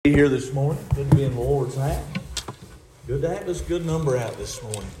Be here this morning. Good to be in the Lord's house. Good to have this good number out this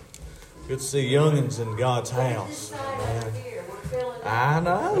morning. Good to see youngins in God's house. Amen. I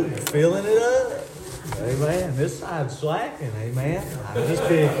know, filling it up. Amen. This side's slacking. Amen. I'm just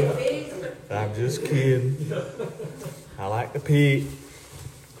picking. I'm just kidding. I like to pick.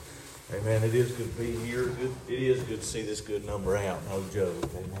 Amen. It is good to be here. It is good to see this good number out. No joke.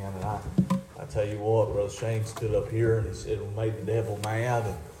 Amen. And I tell you what, Brother Shane stood up here and he said, "We made the devil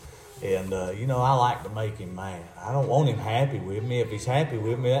mad." And I like to make him mad. I don't want him happy with me. If he's happy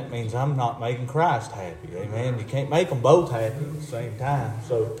with me, that means I'm not making Christ happy. Amen. You can't make them both happy at the same time.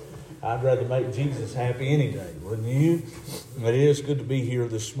 So I'd rather make Jesus happy any day, wouldn't you? It is good to be here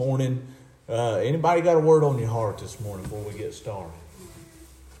this morning. Anybody got a word on your heart this morning before we get started?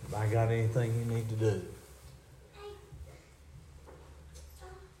 Anybody got anything you need to do?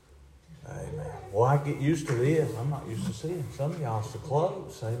 Amen. Well, I get used to this. I'm not used to seeing some of y'all so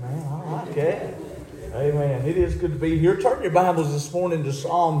close. Amen. I like that. Amen. It is good to be here. Turn your Bibles this morning to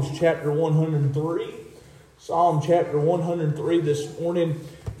Psalms chapter 103. Psalm chapter 103 this morning.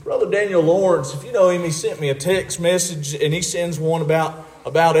 Brother Daniel Lawrence, if you know him, he sent me a text message, and he sends one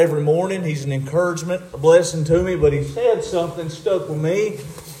about every morning. He's an encouragement, a blessing to me, but he said something stuck with me.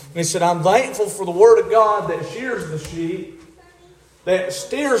 He said, "I'm thankful for the Word of God that shears the sheep, that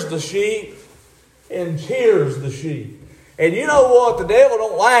steers the sheep, and cheers the sheep." And you know what? The devil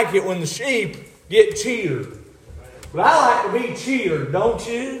don't like it when the sheep get cheered. But I like to be cheered, don't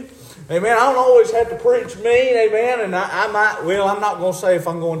you? Amen. I don't always have to preach mean, amen. And I might, I'm not going to say if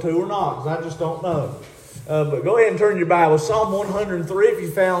I'm going to or not, because I just don't know. But go ahead and turn your Bible. Psalm 103, if you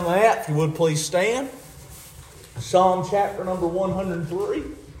found that, if you would please stand. Psalm chapter number 103.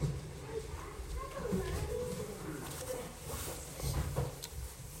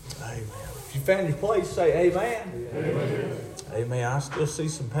 If you found your place, say amen. Amen. Amen. I still see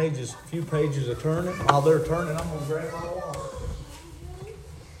some pages, a few pages are turning. While they're turning, I'm going to grab my water.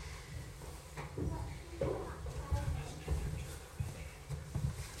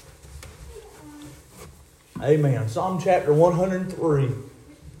 Amen. Psalm chapter 103,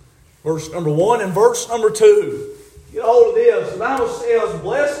 verse number 1 and verse number 2. Get a hold of this. The Bible says,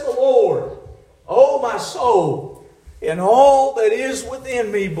 "Bless the Lord, O my soul, and all that is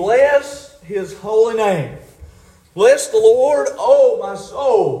within me. Bless His holy name. Bless the Lord, O my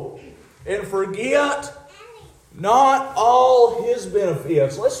soul, and forget not all His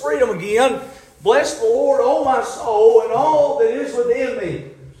benefits." Let's read them again. "Bless the Lord, O my soul, and all that is within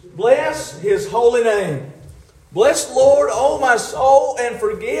me. Bless His holy name. Bless the Lord, O my soul, and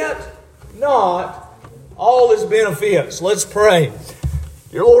forget not all His benefits." Let's pray.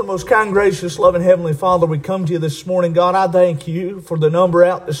 Dear Lord, most kind, gracious, loving Heavenly Father, we come to you this morning. God, I thank you for the number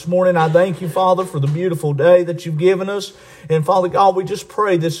out this morning. I thank you, Father, for the beautiful day that you've given us. And Father God, we just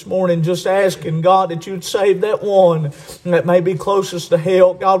pray this morning, just asking, God, that you'd save that one that may be closest to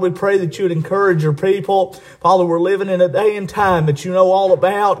hell. God, we pray that you'd encourage your people. Father, we're living in a day and time that you know all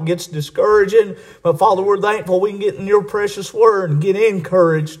about. It gets discouraging. But Father, we're thankful we can get in your precious word and get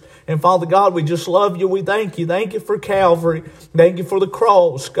encouraged. And Father God, we just love you. We thank you. Thank you for Calvary. Thank you for the cross.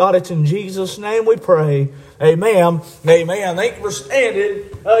 God, it's in Jesus' name we pray. Amen. Amen. Thank you for standing.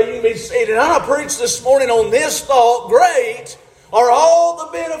 You can be seated. I preach this morning on this thought: great are all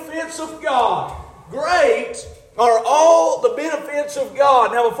the benefits of God. Great are all the benefits of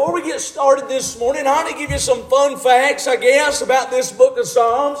God. Now, before we get started this morning, I want to give you some fun facts, I guess, about this book of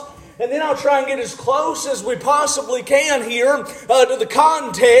Psalms. And then I'll try and get as close as we possibly can here to the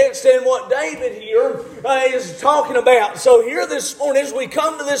context and what David here is talking about. So here this morning, as we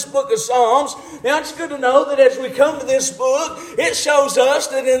come to this book of Psalms, now it's good to know that as we come to this book, it shows us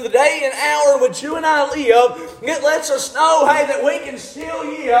that in the day and hour in which you and I live, it lets us know, hey, that we can still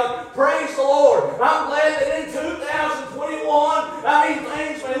yet praise the Lord. I'm glad that in 2021,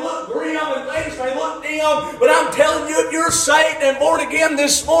 things may look grim and things may look dim, but I'm telling you, if you're saved and born again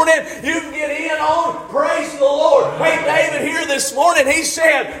this morning, you can get in on praising the Lord. Hey, David here this morning, he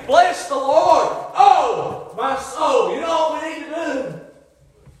said, "Bless the Lord, oh my soul." You know what we need to do?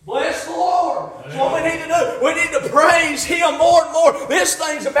 Bless the Lord. That's what we need to do. We need to praise Him more and more. This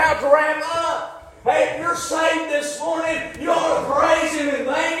thing's about to wrap up. Hey, if you're saved this morning, you ought to praise Him and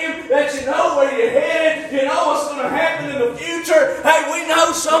thank Him that you know where you're headed. You know what's going to happen in the future. Hey, we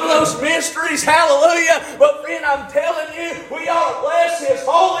know some of those mysteries. Hallelujah. But friend, I'm telling you, we ought to bless His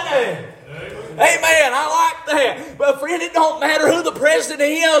holy name. Amen. I like that. But friend, it don't matter who the president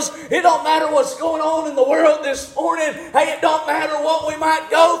is. It don't matter what's going on in the world this morning. Hey, it don't matter what we might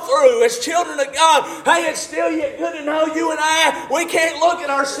go through as children of God. Hey, it's still yet good to know you and I. We can't look at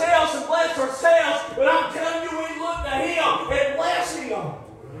ourselves and bless ourselves. But I'm telling you, we look to Him and bless Him.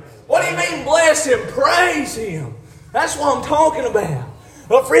 What do you mean bless Him? Praise Him. That's what I'm talking about.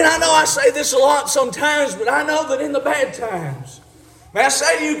 Well, friend, I know I say this a lot sometimes, but I know that in the bad times, may I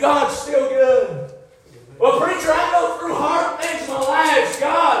say to you, God's still good. Well, preacher, I go through hard things in my life.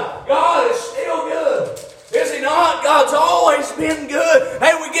 God is still good. Is He not? God's always been good.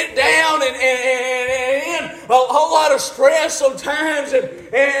 Hey, we get down and in a whole lot of stress sometimes,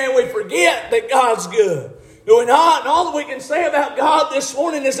 and we forget that God's good. Do we not? And all that we can say about God this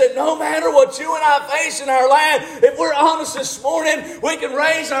morning is that no matter what you and I face in our life, if we're honest this morning, we can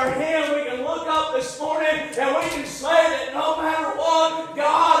raise our hand, we can look up this morning, and we can say that no matter what,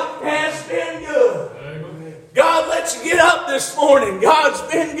 God has been good. God lets you get up this morning. God's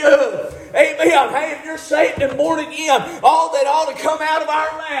been good. Amen. Hey, if you're saved and born again, all that ought to come out of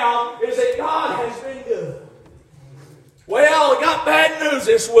our mouth is that God has been good. Well, I got bad news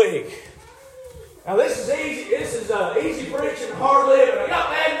this week. Now this is easy. This is easy preaching, hard living. I got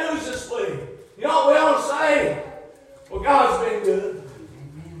bad news this week. You know what we ought to say? Well, God's been good.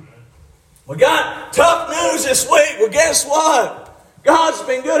 We got tough news this week. Well, guess what? God's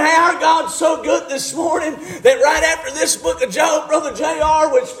been good. Hey, our God's so good this morning that right after this book of Job, Brother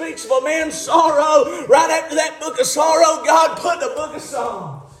J.R., which speaks of a man's sorrow, right after that book of sorrow, God put the book of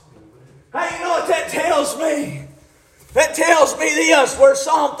Psalms. Hey, you know what that tells me? That tells me this, where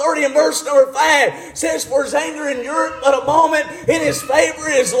Psalm 30 and verse number 5 says, "For His anger endureth but a moment, in His favor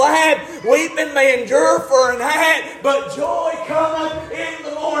is life. Weeping may endure for a night, but joy cometh in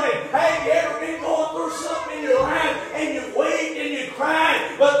the morning." Hey, you ever been going through something in your life, and you weep and you cry,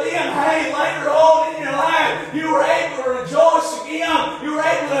 but then, hey, later on in your life, you were able to rejoice again. You were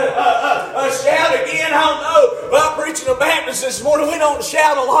able to shout again. I don't know. Well, I'm preaching to Baptists this morning. We don't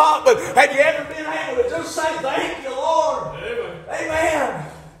shout a lot, but have you ever been able to just say, "Thank you, Lord"? Amen.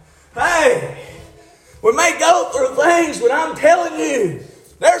 Hey, we may go through things, but I'm telling you,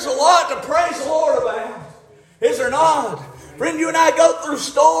 there's a lot to praise the Lord about. Is there not? Friend, you and I go through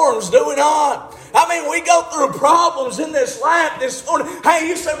storms, do we not? I mean, we go through problems in this life this morning. Hey,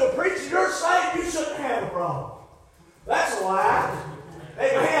 you say, "Well, preacher, you're saved, you shouldn't have a problem." That's a lie.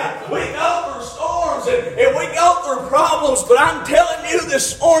 Amen. We go through storms and we go through problems, but I'm telling you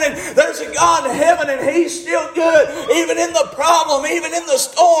this morning, there's a God in heaven and He's still good. Even in the problem, even in the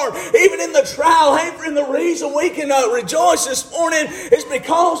storm, even in the trial. Hey, friend, the reason we can rejoice this morning is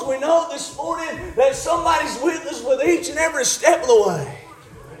because we know this morning that somebody's with us with each and every step of the way.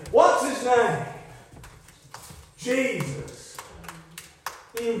 What's His name? Jesus.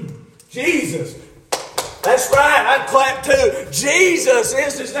 Jesus. That's right, I'd clap too. Jesus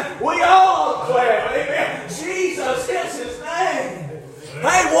is His name. We all clap, amen. Jesus is His name.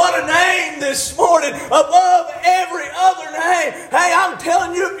 Hey, what a name this morning above every other name. Hey, I'm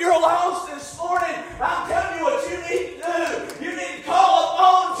telling you, if you're lost this morning, I'm telling you what you need to do. You need to call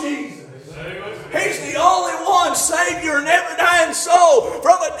upon Jesus. He's the only one, Savior, never dying soul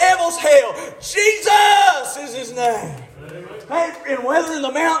from a devil's hell. Jesus is His name. Hey, and whether in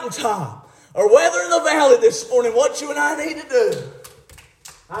the mountaintop or whether in the valley this morning, what you and I need to do,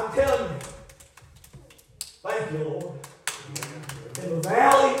 I'm telling you, thank you, Lord. In the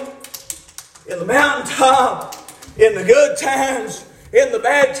valley, in the mountaintop, in the good times, in the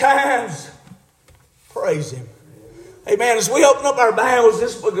bad times, praise Him. Amen. As we open up our Bibles,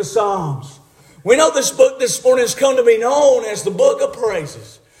 this book of Psalms, we know this book this morning has come to be known as the book of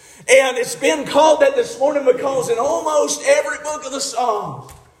praises. And it's been called that this morning because in almost every book of the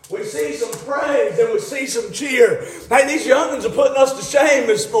Psalms, we see some praise and we see some cheer. Hey, these young ones are putting us to shame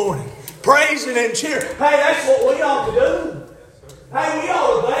this morning. Praising and cheering. Hey, that's what we ought to do. Hey, we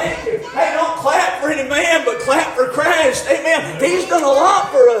ought to thank Him. Hey, don't clap for any man, but clap for Christ. Amen. He's done a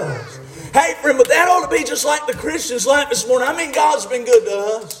lot for us. Hey, friend, but that ought to be just like the Christian's life this morning. I mean, God's been good to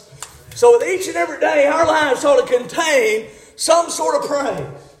us. So with each and every day, our lives ought to contain some sort of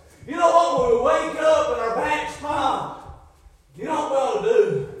praise. You know what? When we wake up and our backs pop, you know what we ought to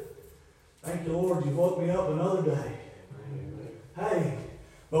do? Thank you, Lord, you woke me up another day. Hey,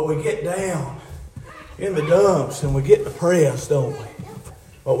 but we get down in the dumps and we get depressed, don't we?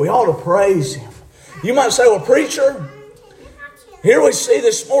 But we ought to praise Him. You might say, "Well, preacher, here we see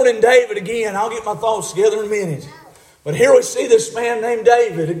this morning David again." I'll get my thoughts together in a minute. But here we see this man named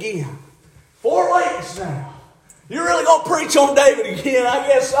David again. 4 weeks now. You really going to preach on David again? I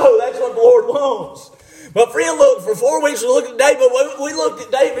guess so. That's what the Lord wants. But friend, look, for 4 weeks we looked at David. We looked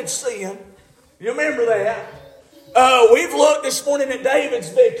at David's sin. You remember that? We've looked this morning at David's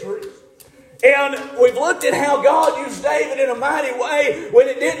victory. And we've looked at how God used David in a mighty way when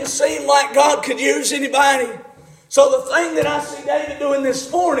it didn't seem like God could use anybody. So the thing that I see David doing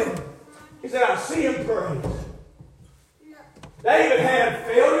this morning is that I see him praise. David had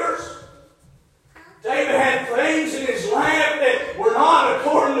failures. David had things in his life that were not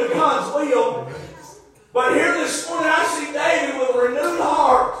according to God's will. But here this morning I see David with a renewed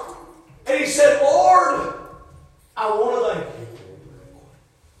heart. And he said, Lord, I want to thank you.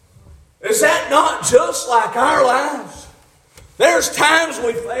 Is that not just like our lives? There's times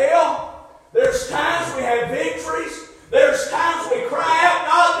we fail. There's times we have victories. There's times we cry out,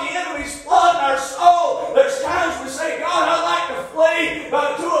 God, the enemy's flooding our soul. There's times we say, God, I'd like to flee to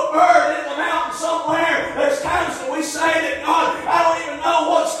a bird in the mountain somewhere. There's times that we say that, God, I don't even know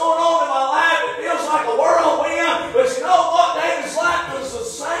what's going on in my life. It feels like a whirlwind. But you know what? David's life was the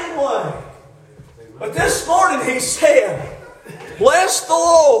same way. But this morning he said, bless the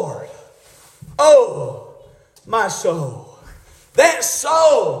Lord, oh, my soul. That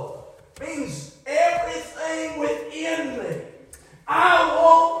soul means everything within me. I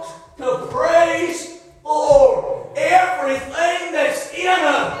want to praise the Lord. Everything that's in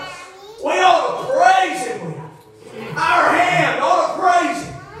us, we ought to praise Him with. Our hand ought to praise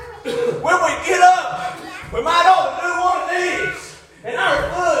Him. When we get up, we might ought to do one of these. And our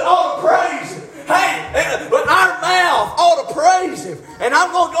foot ought to praise Him. Hey, but our mouth ought to praise Him. And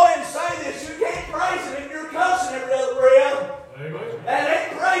I'm going to go ahead and say this. You can't praise Him if you're cussing every other breath. That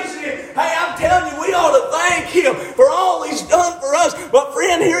ain't praising Him. Hey, I'm telling you, we ought to thank Him for all He's done for us. But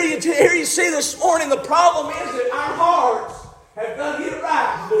friend, here you see this morning, the problem is that our hearts have done it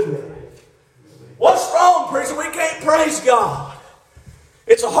right to do that. What's wrong, preacher? We can't praise God.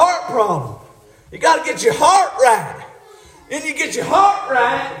 It's a heart problem. You got to get your heart right. Then you get your heart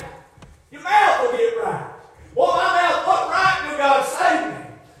right, your mouth will get right. Well, my mouth wasn't right until God saved me.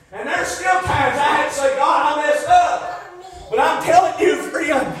 And there's still times I had to say, God, I messed up. But I'm telling you,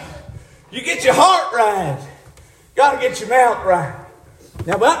 friend, you get your heart right. Got to get your mouth right.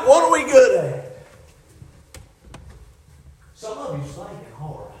 Now, but what are we good at? Some of you thinking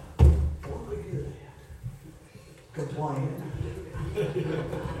hard. What are we good at? Complaining.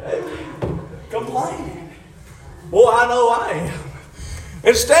 Complaining. Boy, I know I am.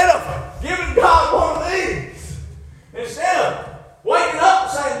 Instead of giving God one of these, instead of waking up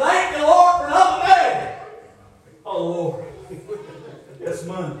and saying, thank you, Lord, for another day. Oh, Lord. It's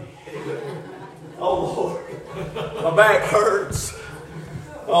Monday. Oh, Lord. My back hurts.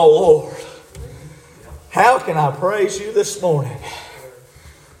 Oh, Lord. How can I praise you this morning?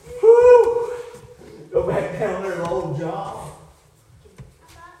 Whew. Go back down there to the old job.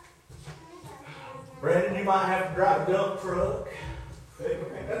 Brandon, you might have to drive a dump truck.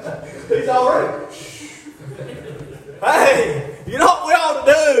 He's already. Hey, you know what we ought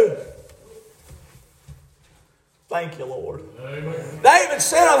to do? Thank you, Lord. Amen. David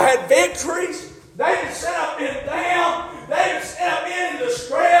said, I've had victories. David said, I've been down. David said, I've been in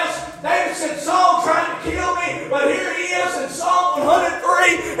distress. David said, Saul tried to kill me. But here he is in Psalm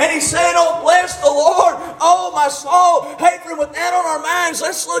 103. And he's saying, oh, bless the Lord. Oh, my soul. Hey, friend, with that on our minds,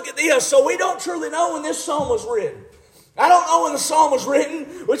 let's look at this. So we don't truly know when this psalm was written. I don't know when the psalm was written,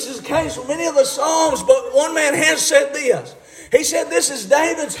 which is the case for many of the psalms. But one man has said this. He said, this is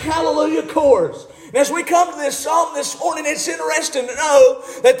David's hallelujah chorus. And as we come to this psalm this morning, it's interesting to know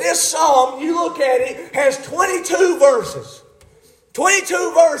that this psalm, you look at it, has 22 verses.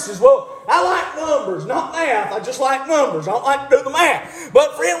 22 verses. Well, I like numbers, not math. I just like numbers. I don't like to do the math.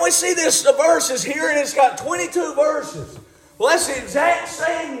 But friend, we see this verses here, and it's got 22 verses. Well, that's the exact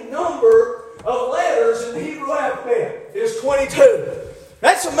same number of letters in the Hebrew alphabet. It's 22.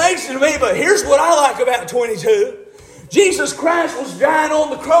 That's amazing to me, but here's what I like about 22. Jesus Christ was dying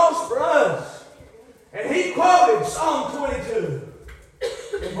on the cross for us. And he quoted Psalm 22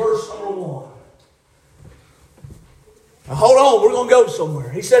 in verse number 1. Now hold on, we're going to go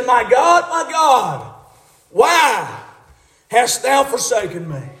somewhere. He said, my God, why hast thou forsaken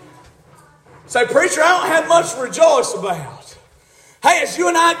me? Say, preacher, I don't have much to rejoice about. Hey, as you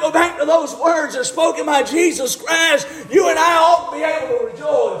and I go back to those words that are spoken by Jesus Christ, you and I ought to be able to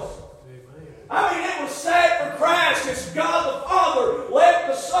rejoice. I mean, it was sad for Christ as God the Father left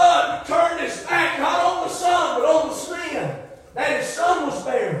the Son, turned His back not on the Son, but on the sin that His Son was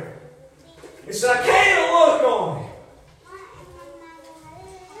bearing. He said, I can't even look on Him.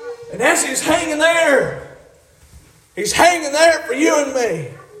 And as He's hanging there for you and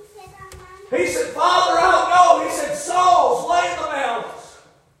me. He said, Father, I'll go. He said, Saul's laying the mountains.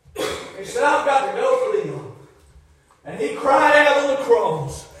 He said, I've got to go for them. And He cried out on the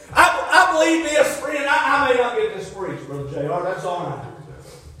cross. I believe this, friend. I may not get this preached, Brother J.R. That's all right.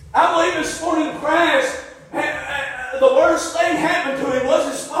 I believe this morning Christ, the worst thing happened to Him was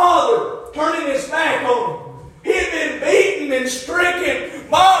His Father turning His back on Him. He had been beaten and stricken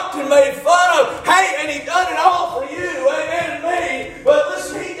mocked and made fun of. Hey, and He done it all for you, amen, and me. But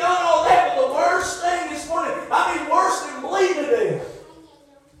listen, He done all that, but the worst thing this morning, worse than bleeding to death,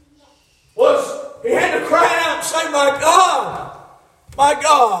 was He had to cry out and say, my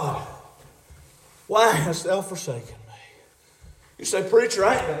God, why hast Thou forsaken me? You say, preacher,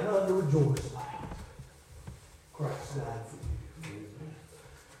 I ain't got nothing to rejoice about. Christ died for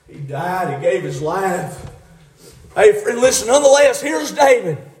you. He died. He gave His life. Hey, friend, listen. Nonetheless, here's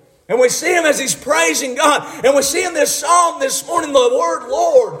David. And we see him as he's praising God. And we see in this psalm this morning, the word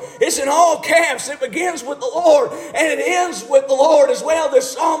Lord is in all caps. It begins with the Lord and it ends with the Lord as well.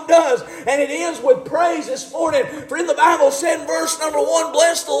 This psalm does. And it ends with praise this morning. For in the Bible said in verse number 1,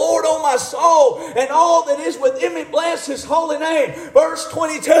 bless the Lord, O my soul, and all that is within me, bless His holy name. Verse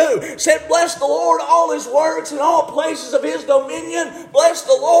 22 said, bless the Lord, all His works, and all places of His dominion. Bless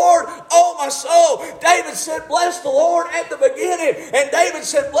the Lord, O my soul. David said, bless the Lord at the beginning. And David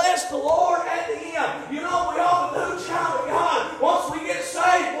said, bless the Lord at the end. You know, we all do, child of God. Once we get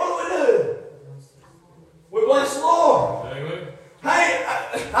saved, what do? We bless the Lord. Amen.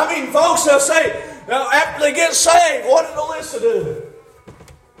 Hey, folks, they'll say, now, after they get saved, what did Alyssa do?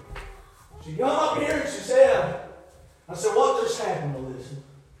 She come up here and she said, I said, what just happened, Alyssa?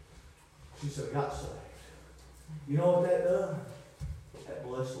 She said, I got saved. You know what that does? That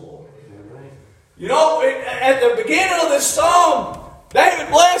bless the Lord. Amen. You know, at the beginning of this psalm, David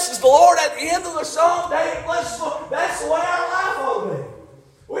blesses the Lord. At the end of the psalm, David blesses the Lord. That's the way our life ought to be.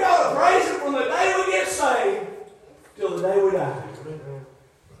 We ought to praise Him from the day we get saved till the day we die.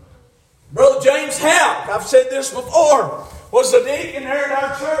 Brother James Houck, I've said this before, was the deacon there at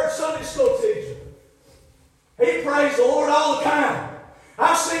our church, Sunday school teacher. He praised the Lord all the time.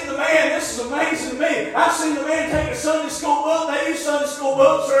 I've seen the man, this is amazing to me, I've seen the man take a Sunday school book. They use Sunday school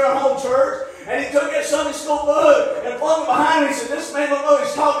books at our home church. And he took that Sunday school book and flung it behind him. He said, this man don't know what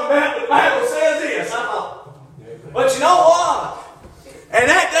he's talking about, but the Bible says this. I thought, but you know what? And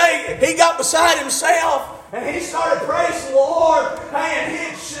that day, he got beside himself and he started praising the Lord. And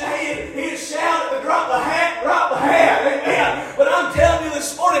he'd shout at the drop the hat. Amen. But I'm telling you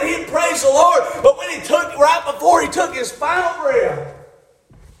this morning, he'd praise the Lord. But when right before he took his final breath,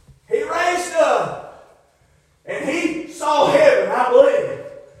 he raised up and he saw heaven, I believe.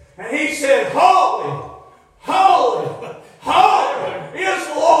 And he said, holy, holy, holy is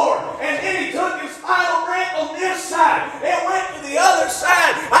the Lord. And then he took his final breath on this side and went to the other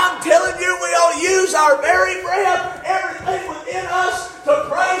side. I'm telling you, we ought to use our very breath, everything within us, to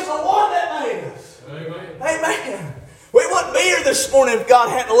praise the one that made us. Amen. Amen. We wouldn't be here this morning if God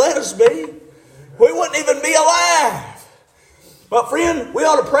hadn't let us be. We wouldn't even be alive. But friend, we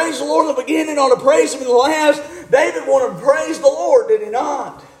ought to praise the Lord in the beginning, ought to praise Him in the last. David wanted to praise the Lord, did he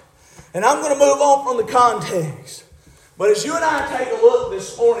not? And I'm going to move on from the context. But as you and I take a look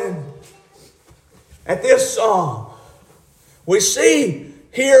this morning at this psalm, we see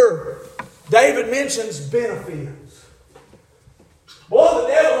here David mentions benefits. Boy, the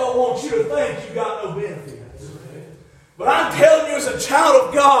devil don't want you to think you got no benefits. But I'm telling you as a child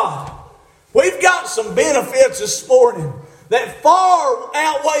of God, we've got some benefits this morning that far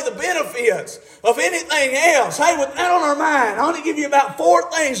outweigh the benefits of anything else. Hey, with that on our mind, I want to give you about 4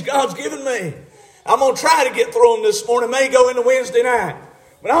 things God's given me. I'm going to try to get through them this morning. May go into Wednesday night.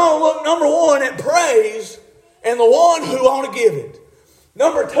 But I want to look, number 1, at praise and the one who ought to give it.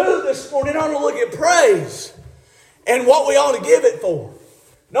 Number 2, this morning, I want to look at praise and what we ought to give it for.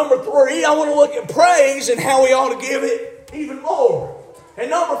 Number 3, I want to look at praise and how we ought to give it even more. And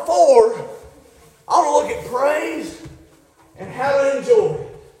number 4, I want to look at praise and how to enjoy it.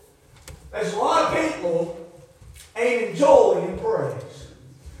 There's a lot of people ain't enjoying praise.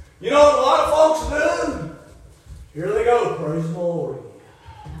 You know what a lot of folks do? Here they go, praising the Lord.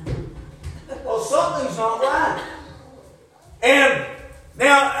 Well, something's not right. And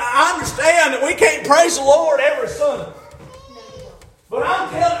now, I understand that we can't praise the Lord every Sunday. But I'm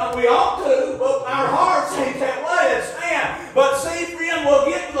telling you, we ought to, but our hearts ain't that way. That's man. But see, friend, we'll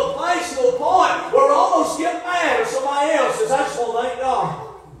get to the place, to the point where we almost get mad if somebody else says, I just want to thank God.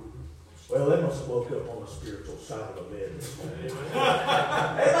 Well, they must have woke up on the spiritual side of the bed this morning.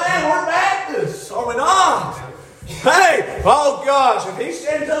 Hey, man, we're Baptists, are we not? Hey, oh gosh, if he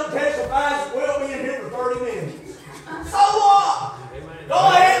stands up and testifies, we'll be in here for 30 minutes. So what? Go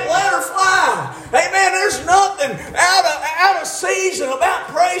ahead, let her fly. Amen. There's nothing out of season about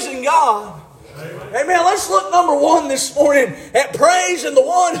praising God. Amen. Let's look, number 1 this morning, at praise and the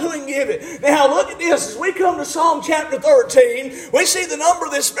one who can give it. Now look at this. As we come to Psalm chapter 13, we see the number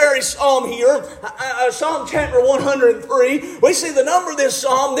of this very psalm here. Psalm chapter 103. We see the number of this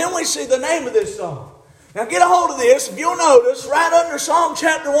psalm. Then we see the name of this psalm. Now get a hold of this. If you'll notice, right under Psalm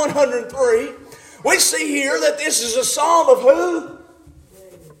chapter 103, we see here that this is a psalm of who?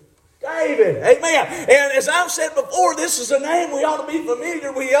 David. Amen. And as I've said before, this is a name we ought to be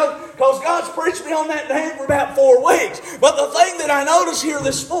familiar with because God's preached me on that name for about 4 weeks. But the thing that I notice here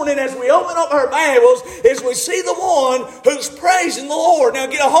this morning as we open up our Bibles is we see the one who's praising the Lord. Now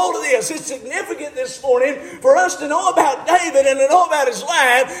get a hold of this. It's significant this morning for us to know about David and to know about his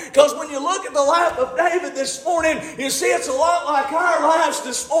life, because when you look at the life of David this morning, you see it's a lot like our lives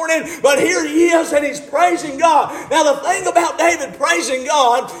this morning. But here he is and he's praising God. Now the thing about David praising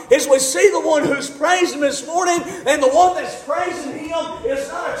God is we see the one who's praising him this morning, and the one that's praising him is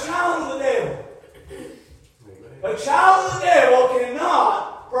not a child of the devil. A child of the devil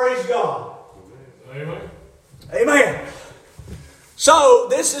cannot praise God. Amen. Amen. So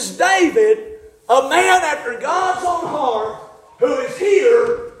this is David, a man after God's own heart, who is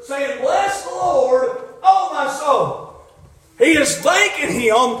here saying, "Bless the Lord, oh my soul." He is thanking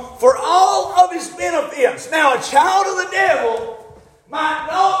him for all of his benefits. Now, a child of the devil might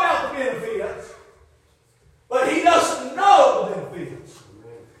know about the benefits, but he doesn't know the benefits.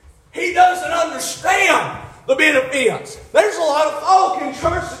 He doesn't understand the benefits. There's a lot of folk in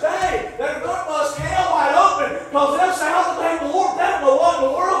church today that are going to bust hell wide open because they'll say, "I'm the name of the Lord." They don't know what in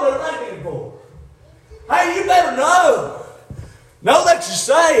the world they're thanking for. Hey, you better know that you're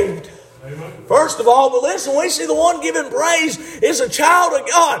saved. Amen. First of all, but listen, we see the one giving praise is a child of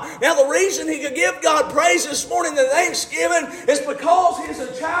God. Now, the reason he could give God praise this morning in Thanksgiving is because he's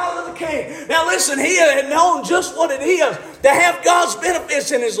a child of the King. Now, listen, he had known just what it is to have God's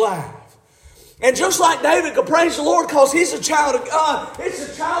benefits in his life. And just like David could praise the Lord because he's a child of God, it's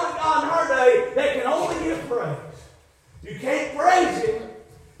a child of God in our day that can only give praise. You can't praise him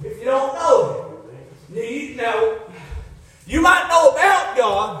if you don't know him. You might know about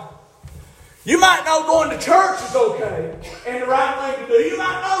God. You might know going to church is okay and the right thing to do. You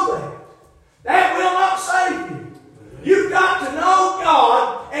might know that. That will not save you. You've got to know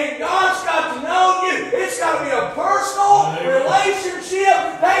God, and God's got to know you. It's got to be a personal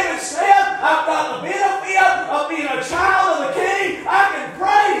relationship. David said, "I've got the benefit of being a child of the King. I can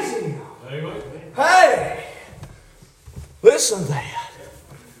praise him." Amen. Hey, listen to that.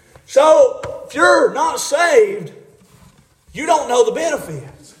 So, if you're not saved, you don't know the benefits.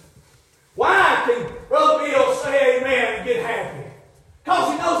 Why can Brother Bill say amen and get happy?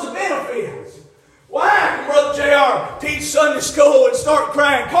 Because he knows the benefits. Why can Brother JR teach Sunday school and start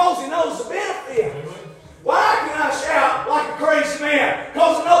crying? Because he knows the benefits. Why can I shout like a crazy man?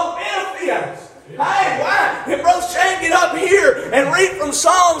 Because I know the benefits. Hey, why can Brother Shane get up here and read from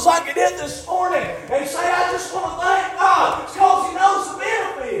Psalms like he did this morning and say, "I just want to thank God"? It's because he knows the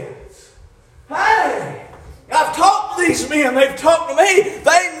benefits. Hey, I've talked to these men. They've talked to me.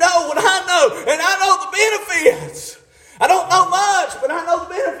 They know what I know, and I know the benefits. I don't know much, but I know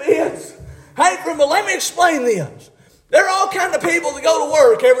the benefits. Hey, but let me explain this. There are all kinds of people that go to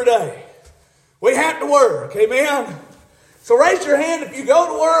work every day. We have to work, amen? So raise your hand if you go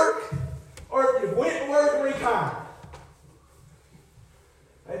to work or if you went to work and retired.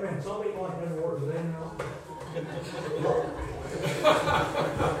 Amen. Some people like never work today now.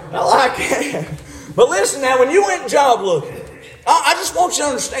 I like it. But listen now, when you went job looking, I just want you to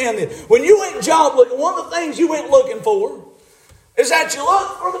understand this. When you went job looking, one of the things you went looking for is that you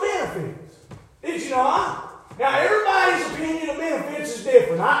look for the benefits. Did you know? Now, everybody's opinion of benefits is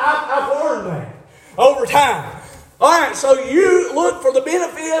different. I've learned that over time. All right, so you look for the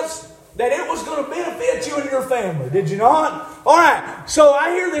benefits that it was going to benefit you and your family. Did you not? All right, so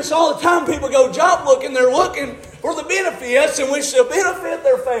I hear this all the time. People go job looking. They're looking for the benefits in which they'll benefit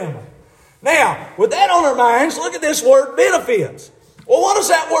their family. Now, with that on our minds, look at this word benefits. Well, what does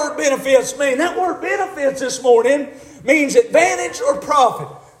that word benefits mean? That word benefits this morning means advantage or profit.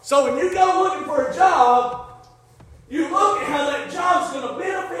 So when you go looking for a job, you look at how that job's going to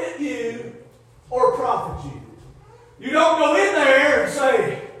benefit you or profit you. You don't go in there and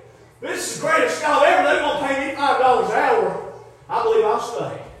say, "This is the greatest job ever. They're going to pay me $5 an hour. I believe I'll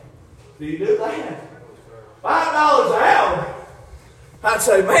stay." Do you do that? $5 an hour? I'd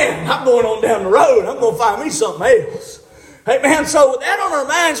say, "Man, I'm going on down the road. I'm going to find me something else." Hey, man, so with that on our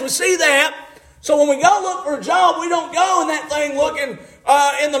minds, we see that. So when we go look for a job, we don't go in that thing looking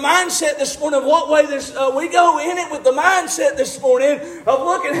in the mindset this morning of what way this, we go in it with the mindset this morning of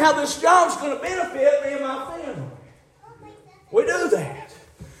looking how this job's going to benefit me and my family. We do that.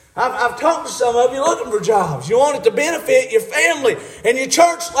 I've talked to some of you looking for jobs. You want it to benefit your family and your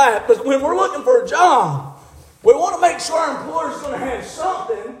church life. But when we're looking for a job, we want to make sure our employer's going to have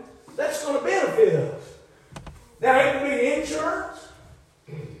something that's going to benefit us. Now, it can be insurance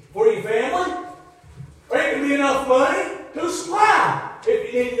for your family.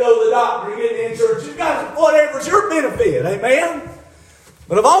 get insurance. You've got whatever's your benefit. Amen?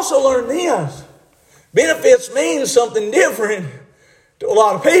 But I've also learned this. Benefits mean something different to a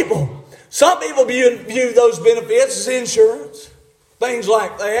lot of people. Some people view those benefits as insurance. Things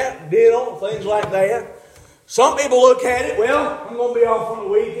like that. Dental, things like that. Some people look at it, well, I'm going to be off on the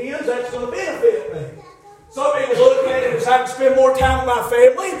weekends. That's going to benefit me. Some people look at it as I can spend more time with my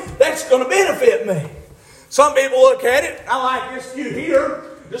family. That's going to benefit me. Some people look at it, I like this view here.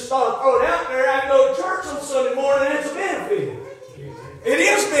 Just thought I'd throw it out there. I can go to church on Sunday morning. That's a benefit. It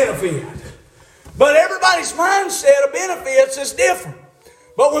is benefit. But everybody's mindset of benefits is different.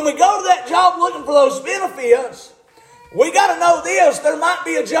 But when we go to that job looking for those benefits, we got to know this. There might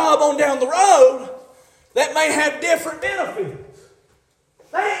be a job on down the road that may have different benefits.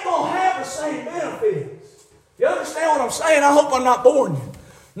 They ain't going to have the same benefits. You understand what I'm saying? I hope I'm not boring you.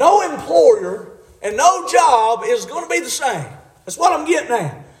 No employer and no job is going to be the same. That's what I'm getting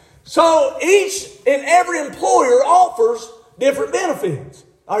at. So each and every employer offers different benefits.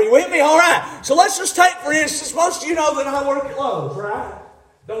 Are you with me? All right. So let's just take, for instance, most of you know that I work at Lowe's, right?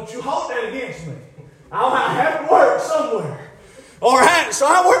 Don't you hold that against me. I have to work somewhere. All right, so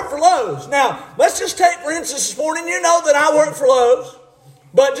I work for Lowe's. Now, let's just take, for instance, this morning, you know that I work for Lowe's.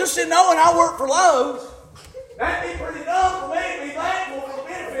 But just in knowing I work for Lowe's, that'd be pretty dumb for me to be thankful for the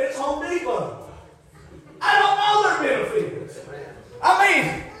benefits of Home Depot. I don't know their benefits. I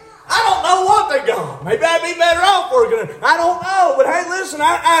mean, I don't know what they got. Maybe I'd be better off working. I don't know. But hey, listen,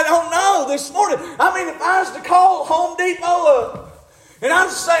 I don't know this morning. I mean, if I was to call Home Depot up, and I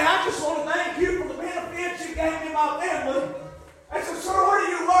was to say, I just want to thank you for the benefits you gave me my family. I said, sir, where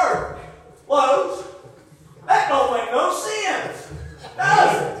do you work? Lowe's. That don't make no sense,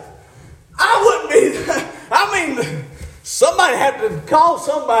 does it? I wouldn't be, I mean, somebody had to call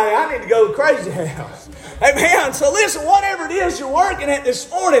somebody. I need to go to Crazy House. Amen. So listen, whatever it is you're working at this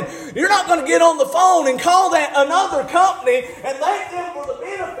morning, you're not going to get on the phone and call that another company and thank them for the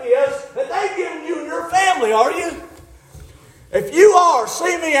benefits that they've given you and your family, are you? If you are,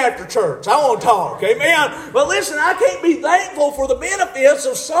 see me after church. I want to talk. Amen. But listen, I can't be thankful for the benefits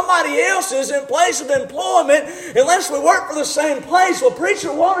of somebody else's in place of employment unless we work for the same place. Well,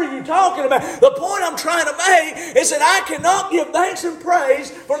 preacher, what are you talking about? The point I'm trying to make is that I cannot give thanks and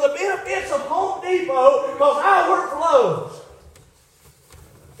praise for the benefits of Home Depot because I work for Lowe's.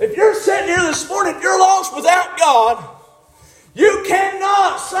 If you're sitting here this morning, if you're lost without God, you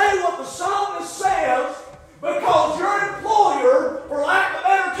cannot say what the psalmist says because your employer, for lack of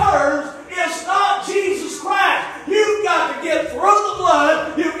better terms, is not Jesus Christ. You've got to get through the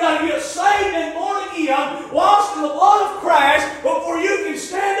blood. You've got to get saved and born again, washed in the blood of Christ, before you can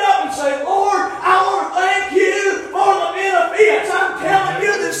stand up and say, Lord, I want to thank you for the benefits. I'm telling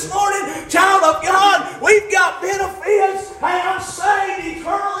you this morning, child of God, we've got benefits. Hey, I'm saved,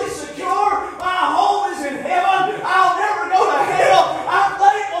 eternally secure. My home is in heaven. I'll never go to hell. I'm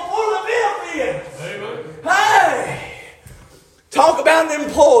thankful for the benefits. Amen. Hey, talk about an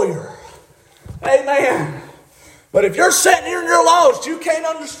employer. Amen. But if you're sitting here and you're lost, you can't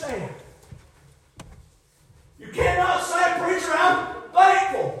understand. You cannot say, preacher, I'm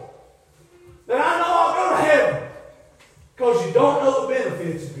thankful that I know I'll go to heaven, because you don't know the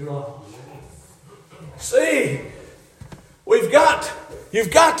benefits of your life. See, you've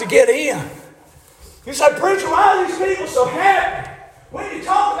got to get in. You say, preacher, why are these people so happy when you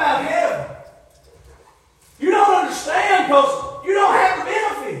talk about heaven? You don't understand because you don't have the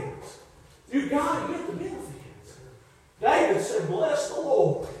benefits. You've got to get the benefits. David said, bless the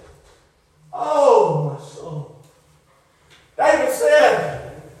Lord, oh my soul. David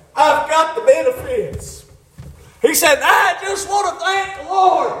said, I've got the benefits. He said, I just want to thank the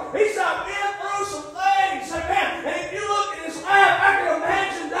Lord. He said, I've been through some things. Amen. And if you look at his life, I can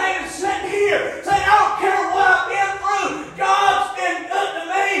imagine David sitting here saying, I don't care what I've been through. God's been good to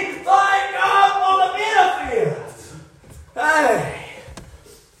me. Thank God for the benefits. Hey,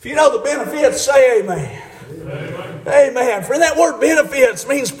 if you know the benefits, say amen. Amen. Amen. For that word benefits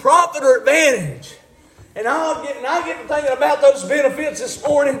means profit or advantage. And I get to thinking about those benefits this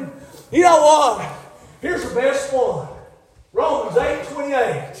morning. You know what? Here's the best one. Romans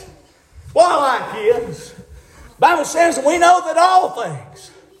 8:28. Why, like kids? The Bible says that we know that all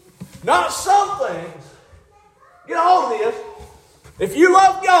things, not some things. Get a hold of this. If you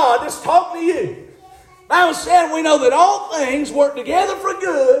love God, this talking to you. The Bible says we know that all things work together for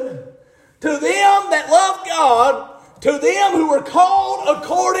good to them that love God, to them who are called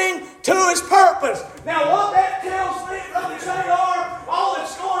according to His purpose. Now what that tells me, Brother J.R., all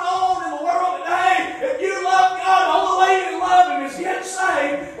that's going on in the world today, if you love God, all the way you love Him is get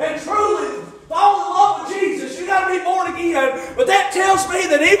saved and truly fall in love with Jesus. You got to be born again. But that tells me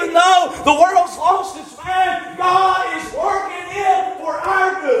that even though The world's lost its mind. God is working it for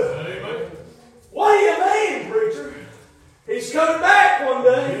our good. Amen. What do you mean, preacher? He's coming back one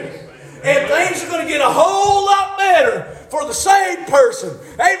day. And things are going to get a whole lot better for the saved person.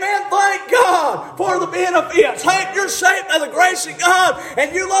 Amen. Thank God for the benefits. Hey, if you're saved by the grace of God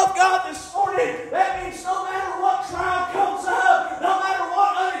and you love God this morning, that means no matter what trial comes up, no matter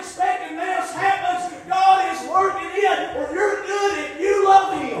what unexpected mess happens, God is working it for your good if you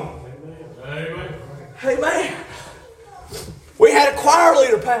love Him. Amen. Amen. We had a choir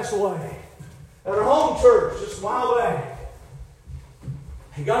leader pass away at our home church just a while back.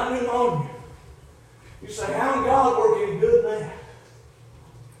 He got pneumonia. You say, how can God work any good in that?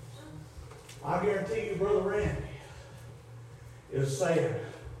 I guarantee you, Brother Randy is saying,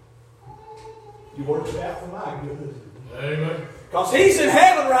 you worked it out for my good. Amen. Because he's in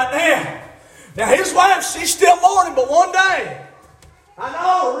heaven right now. Now his wife, she's still mourning, but one day, I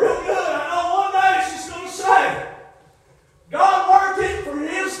know real good, I know one day she's going to say, God worked it for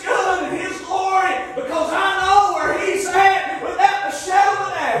His good and His glory because I know where He's at without the shadow of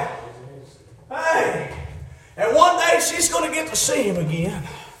a doubt. Hey, and one day she's going to get to see Him again.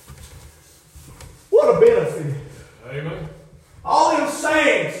 What a benefit. Amen. All them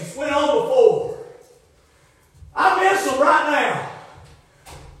saints that's went on before. I miss them right now.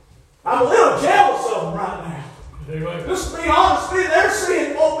 I'm a little jealous of them right now. Amen. Just to be honest with you, they're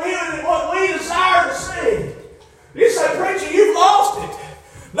seeing what we desire to see. You say, preacher, you've lost it.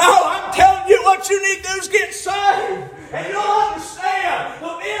 No, I'm telling you what you need to do is get saved. And you'll understand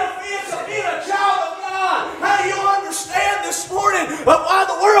the benefits of being a child of God. How you'll understand this morning of why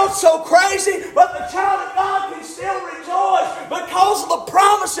the world's so crazy, but the child of God can still rejoice because of the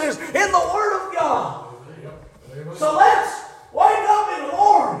promises in the Word of God. So let's wake up in the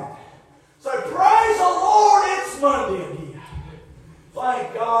morning. Say, praise the Lord, it's Monday again.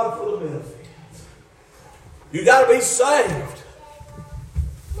 Thank God for the benefits. You got to be saved.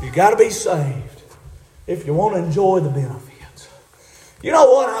 You got to be saved if you want to enjoy the benefits. You know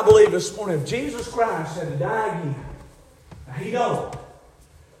what I believe this morning? If Jesus Christ had to die again, now He don't,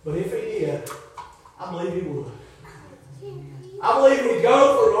 but if He did, I believe He would. I believe He'd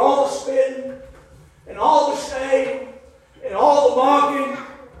go through all the spitting and all the shame and all the mocking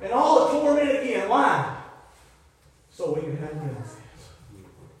and all the torment again. Why? So we can have benefits.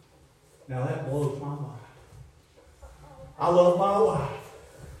 Now that blows my mind. I love my wife.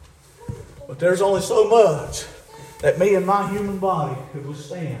 But there's only so much that me and my human body could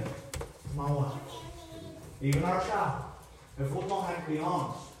withstand my wife. Even our child. If we're going to have to be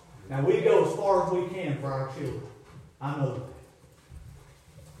honest. Now we go as far as we can for our children. I know that.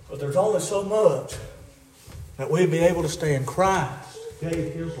 But there's only so much that we'd be able to stand. Christ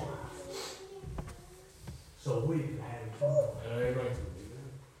gave His life so we could have eternal life. Amen.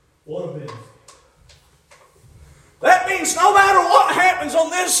 What a benefit. That means no matter what happens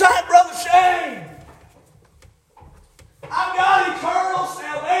on this side, Brother Shane, I've got eternal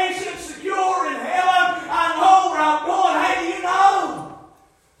salvation secure in heaven. I know where I'm going. Hey, do you know?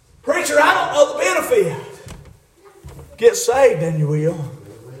 Preacher, I don't know the benefit. Get saved and you will.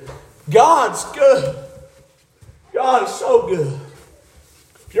 God's good. God is so good.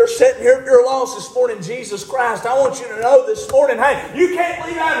 If you're sitting here, if you're lost this morning, Jesus Christ, I want you to know this morning, hey, you can't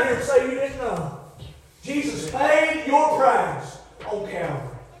leave out of here and say you didn't know. Jesus paid your price on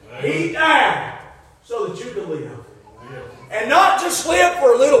Calvary. He died so that you could live. And not just live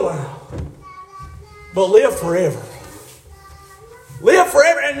for a little while, but live forever. Live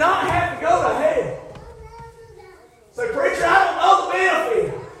forever and not have to go to hell. Say, preacher, I don't know the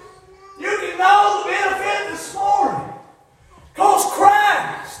benefit. You can know the benefit this morning. Because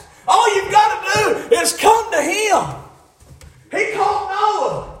Christ, all you've got to do is come to Him. He called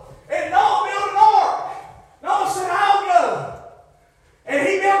Noah, and Noah built an ark. Noah said, I'll go. And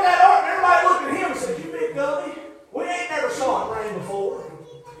he built that ark, and everybody looked at him and said, you big dummy, we ain't never saw it rain before.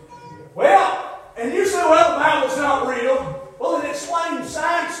 Well, and you say, well, the Bible's not real. Well, then explain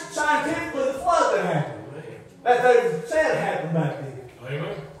scientifically the flood that happened. That they said happened back then.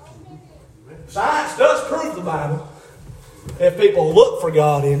 Amen. Science does prove the Bible if people look for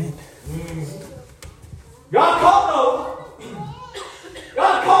God in it. God called Noah.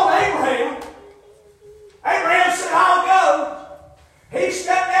 God called Abraham. Abraham said, I'll go. He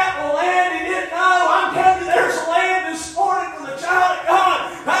stepped out in the land he didn't know. I'm telling you, there's a land this morning for the child of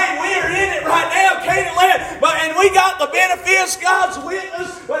God. Hey, we are in it right now, Canaan land. And we got the benefits, God's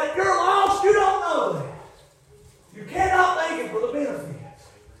witness. But if you're lost, you don't know that. You cannot make it for the benefits.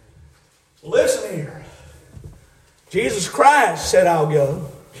 Listen here. Jesus Christ said, I'll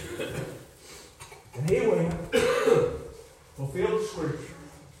go. And He went, fulfilled the Scripture.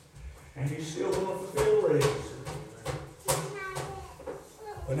 And He's still going to fulfill the rest.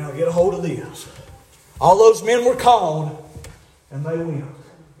 But now get a hold of this. All those men were called, and they went.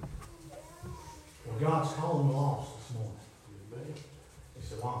 Well, God's calling the lost this morning. He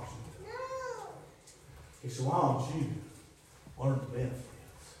said, why don't you? He said, why don't you learn the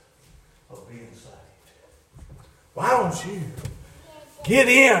benefits of being saved? Why don't you get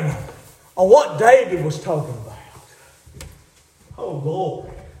in on what David was talking about? Oh, glory.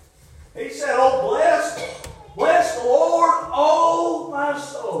 He said, oh, bless the Lord, oh, my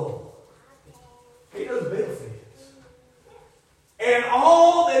soul. He knows benefits. And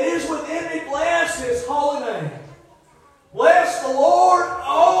all that is within me, bless His holy name. Bless the Lord,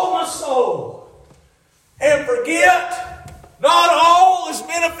 oh, my soul. And forget not all His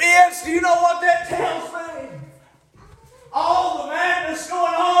benefits. Do you know what that tells me? All the madness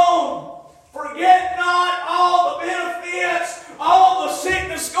going on. Forget not all the benefits. All the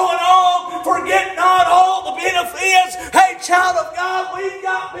sickness going on. Forget not all the benefits. Hey, child of God, we've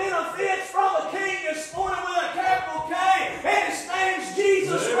got benefits from a King this morning with a capital K. And His name's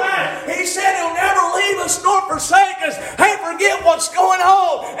Jesus Christ. He said He'll never leave us nor forsake us. Hey, forget what's going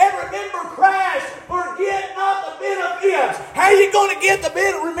on. And remember Christ. Forget not the benefits. How are you going to get the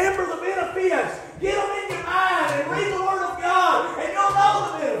benefits? Remember the benefits. Get them in your mind and read the Word of God. And you'll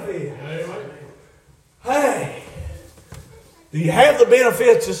know the benefits. Hey, do you have the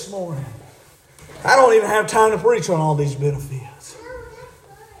benefits this morning? I don't even have time to preach on all these benefits.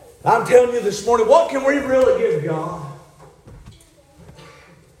 I'm telling you this morning, what can we really give God?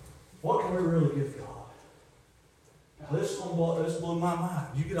 What can we really give God? Now, this blew my mind.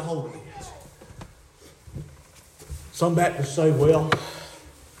 You get a hold of this. Some Baptists say, well,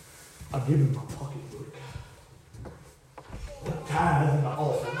 I'll give Him my pocketbook. The tithe and the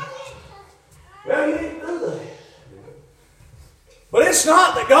offering. Well, you didn't do that. But it's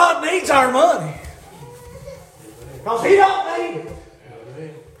not that God needs our money. Because He don't need it.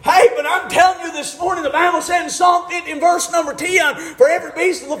 Hey, but I'm telling you this morning, the Bible said in Psalm 50 in verse number 10, for every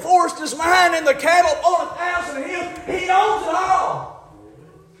beast of the forest is mine, and the cattle on 1,000 hills. He owns it all.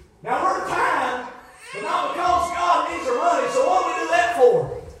 Now we're time, but not because God needs our money. So what do we do that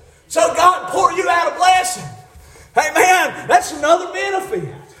for? So God pour you out a blessing. Hey man, that's another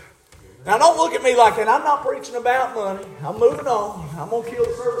benefit. Now don't look at me like that. I'm not preaching about money. I'm moving on. I'm going to kill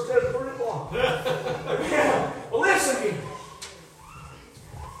the service at 3 o'clock. Well, listen here.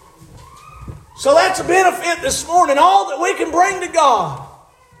 So that's a benefit this morning. All that we can bring to God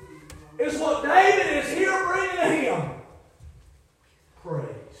is what David is here bringing to Him. Praise.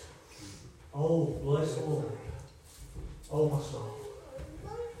 Oh, bless the Lord. Oh, my soul.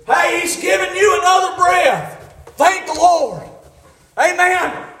 Hey, He's given you another breath. Thank the Lord.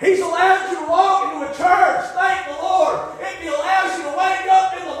 Amen. He's allowed you to walk into a church. Thank the Lord. If He allows you to wake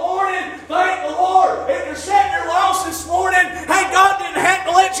up in the morning, thank the Lord. If you're sitting there lost this morning, hey, God didn't have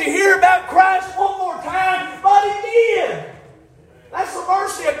to let you hear about Christ one more time, but He did. That's the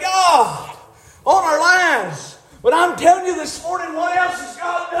mercy of God on our lives. But I'm telling you this morning, what else has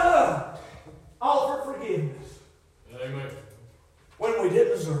God done? Offer forgiveness. Amen. When we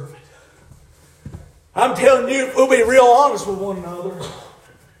didn't deserve it. I'm telling you, if we'll be real honest with one another,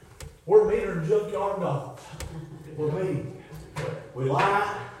 we're meaner than junkyard dogs. We're mean. We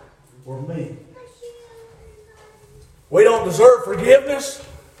lie. We're mean. We don't deserve forgiveness,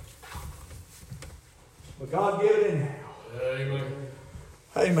 but God gave it anyhow. Amen.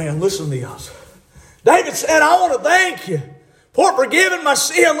 Amen. Listen to this. David said, I want to thank you for forgiving my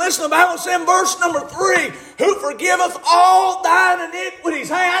sin. Listen, the Bible says in verse number 3, who forgiveth all thine iniquities.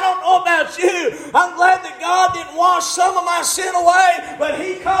 Hey, I don't know about you. I'm glad that God didn't wash some of my sin away, but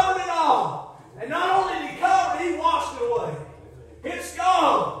He covered it all. And not only did He cover it, He washed it away. It's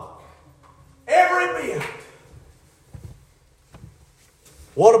gone. Every bit.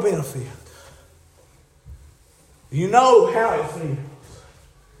 What a benefit. You know how it feels.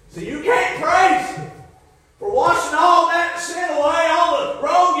 So you can't praise Him for washing all that sin away, all the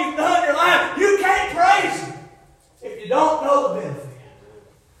wrong you've done in your life. You can't praise Him if you don't know the benefit.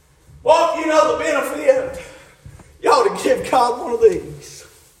 Well, if you know the benefit, you ought to give God one of these.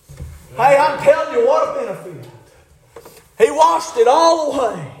 Hey, I'm telling you, what a benefit. He washed it all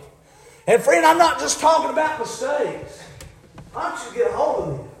away. And friend, I'm not just talking about mistakes. I want you to get a hold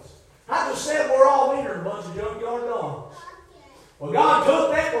of this. I just said we're all meaner than a bunch of junkyard dogs. Well, God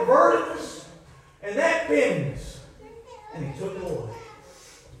took that pervertedness and that bendness, and He took it away.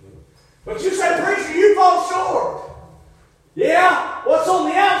 But you say, preacher, you fall short. Yeah, what's on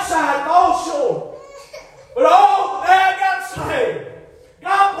the outside falls short. But oh, the day I got saved,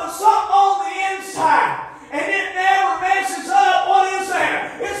 God put something on the inside, and it never messes up. What is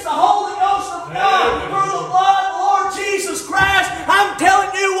that? It's the Holy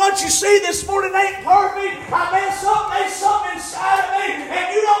what you see this morning ain't perfect. I mess up, there's something inside of me,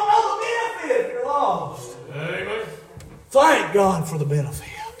 and you don't know the benefit if you're lost. Amen. Thank God for the benefit.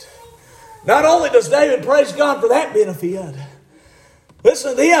 Not only does David praise God for that benefit,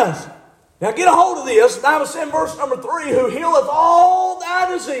 listen to this. Now get a hold of this. The Bible said in verse number 3, who healeth all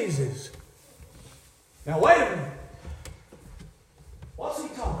thy diseases. Now wait a minute. What's he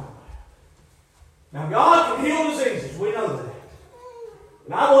talking about? Now God can heal diseases. We know that.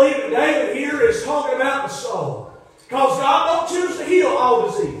 And I believe that David here is talking about the soul. Because God don't choose to heal all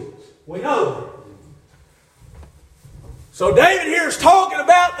diseases. We know that. So David here is talking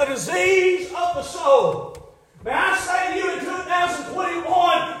about the disease of the soul. May I say to you in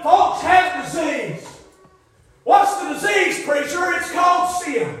 2021, folks have disease. What's the disease, preacher? It's called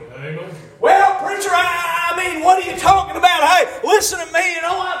sin. Amen. Well, preacher, I mean, what are you talking about? Hey, listen to me. You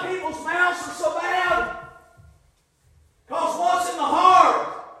know why people's mouths are so bad? Because what's in the heart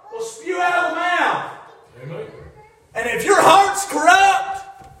will spew out of the mouth. Amen. And if your heart's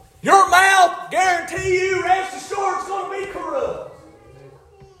corrupt, your mouth, guarantee you, rest assured, it's going to be corrupt.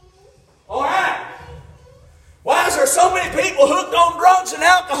 All right. Why is there so many people hooked on drugs and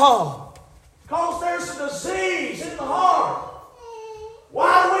alcohol? Because there's a disease in the heart.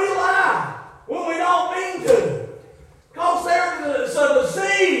 Why do we lie when we don't mean to? Because there's a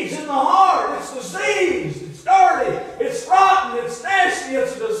disease in the heart. It's diseased. It's dirty. It's rotten. It's nasty.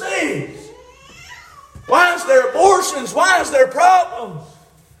 It's a disease. Why is there abortions? Why is there problems?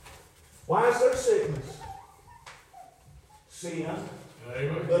 Why is there sickness? Sin.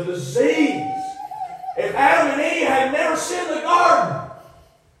 Amen. The disease. If Adam and Eve had never sinned in the garden,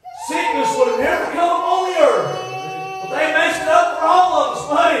 sickness would have never come upon the earth. But they messed it up for all of us,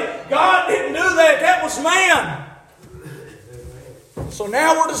 buddy. God didn't do that. That was man. So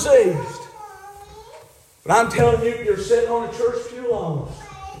now we're diseased. But I'm telling you, you're sitting on a church pew long.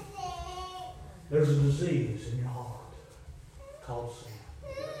 There's a disease in your heart called sin.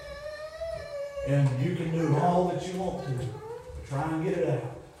 And you can do all that you want to try and get it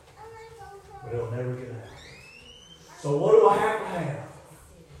out. But it'll never get out. So what do I have to have?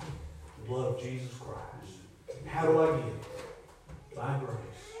 The blood of Jesus Christ. How do I get it? By grace.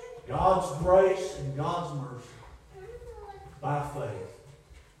 God's grace and God's mercy. By faith.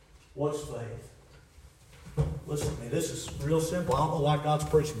 What's faith? Listen to me. This is real simple. I don't know why God's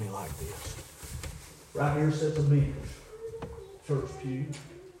preaching me like this. Right here sits a bench. Church pew.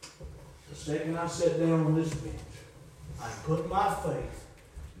 The second I sit down on this bench, I put my faith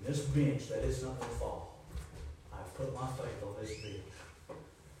in this bench that it's not going to fall. I put my faith on this bench.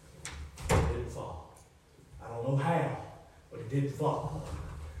 It didn't fall. I don't know how, but it didn't fall.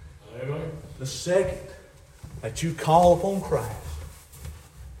 Amen. The second that you call upon Christ,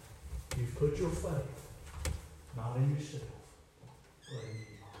 you put your faith not in yourself, but in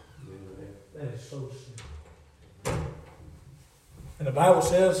God. That is so simple. And the Bible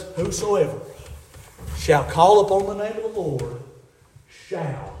says, whosoever shall call upon the name of the Lord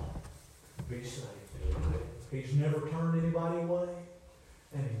shall be saved. He's never turned anybody away,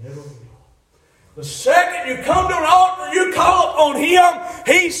 and He never will. The second you come to an altar, you call upon Him,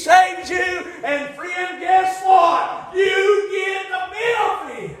 He saves you, and friend, guess what? You get the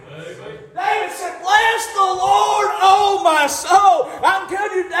benefit. Amen. David said, bless the Lord, oh my soul. I'm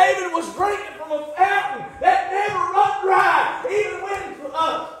telling you, David was drinking from a fountain that never run dry. Even when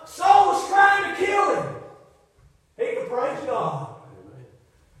Saul was trying to kill him, he could praise God.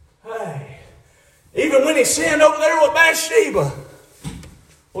 Hey, even when he sinned over there with Bathsheba.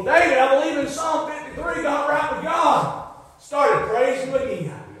 Well, David, I believe in Psalm 53, got right with God. Started praising Him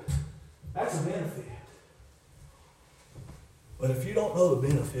again. That's a benefit. But if you don't know the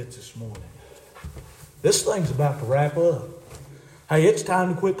benefits this morning, this thing's about to wrap up. Hey, it's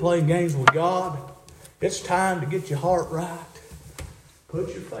time to quit playing games with God. It's time to get your heart right.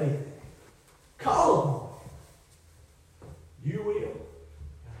 Put your faith in Him. Call on Him. You will,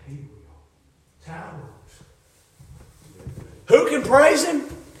 and He will. That's how it works. Who can praise Him?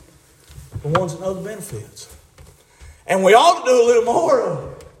 The ones that know the benefits. And we ought to do a little more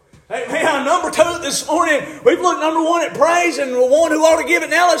of it. Amen. Number 2 this morning, we've looked number 1 at praise and the one who ought to give it.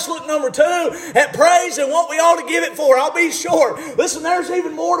 Now let's look number 2 at praise and what we ought to give it for. I'll be short. Listen, there's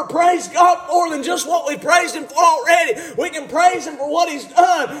even more to praise God for than just what we praised Him for already. We can praise Him for what He's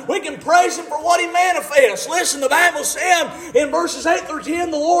done. We can praise Him for what He manifests. Listen, the Bible said in verses 8 through 10,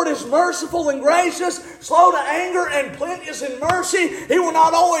 the Lord is merciful and gracious, slow to anger and plenteous in mercy. He will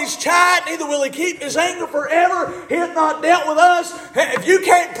not always chide, neither will He keep His anger forever. He hath not dealt with us. If you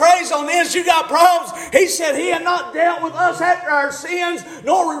can't praise on this, you got problems. He said He had not dealt with us after our sins,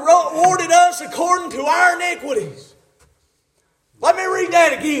 nor rewarded us according to our iniquities. Let me read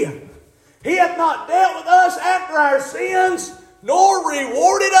that again. He hath not dealt with us after our sins, nor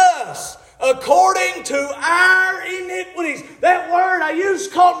rewarded us according to our iniquities. That word I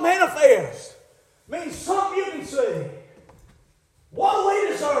used called manifest means something you can see. What do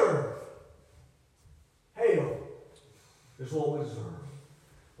we deserve? Hell is what we deserve.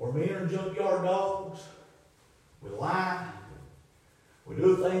 We're meaner than junkyard dogs. We lie. We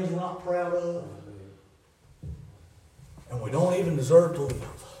do things we're not proud of. And we don't even deserve to live.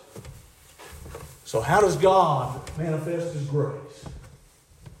 So how does God manifest His grace?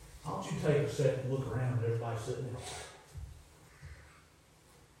 Why don't you take a second and look around at everybody sitting there?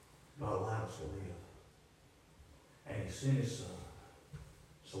 God allowed us to live. And He sent His Son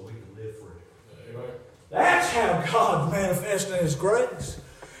so we can live forever. Amen. That's how God manifested His grace.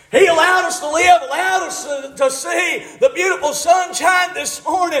 He allowed us to live, allowed us to see the beautiful sunshine this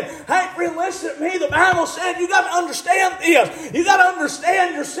morning. Hey, friend, listen to me. The Bible said you got to understand this. You got to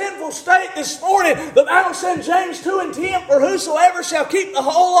understand your sinful state this morning. The Bible said in James 2 and 10, for whosoever shall keep the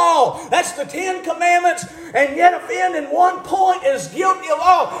whole law, that's the 10 commandments, and yet offend in one point is guilty of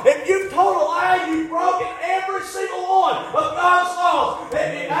all. If you've told a lie, you've broken every single one of God's laws.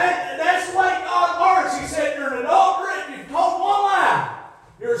 That's the way God works. He said you're an adulterer if you've told one lie.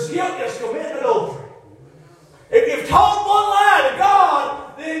 You're as guilty as committing adultery. If you've told one lie to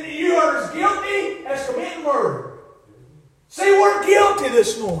God, then you are as guilty as committing murder. See, we're guilty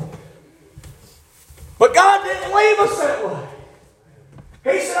this morning. But God didn't leave us that way.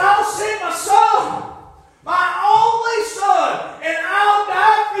 He said, I'll send my Son, my only Son, and I'll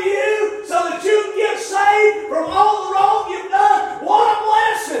die for you so that you can get saved from all the wrong you've done. What a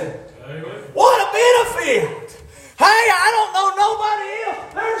blessing. Amen. What a benefit. Hey, I don't know nobody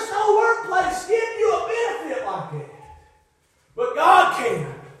else. There's no workplace giving you a benefit like that. But God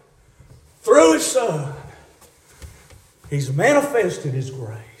can. Through His Son. He's manifested His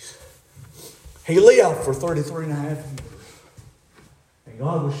grace. He lived for 33 and a half years. And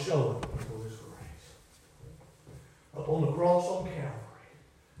God was showing for His grace. Up on the cross on Calvary,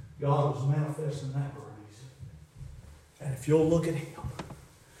 God was manifesting that grace. And if you'll look at Him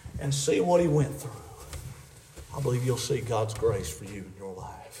and see what He went through, I believe you'll see God's grace for you in your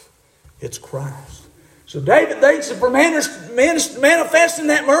life. It's Christ. So David thanks Him for manifesting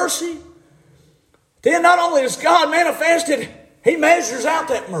that mercy. Then not only does God manifest it, He measures out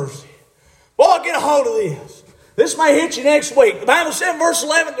that mercy. Boy, get a hold of this. This may hit you next week. The Bible said in verse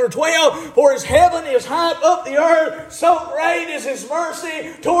 11 through 12, for His heaven is high up the earth, so great is His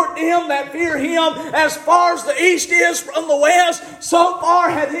mercy toward them that fear Him. As far as the east is from the west, so far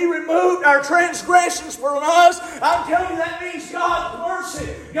hath He removed our transgressions from us. I'm telling you, that means God's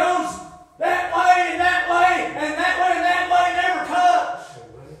mercy goes that way and that way and that way and that way, never touch.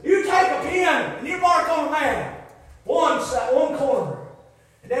 You take a pen and you mark on a map, one side, one corner,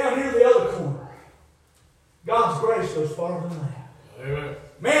 and down here the other corner. God's grace goes farther than that. Amen.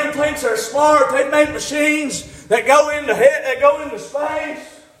 Man thinks they're smart. They've made machines that go into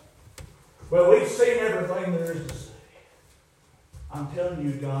space. Well, we've seen everything there is to see. I'm telling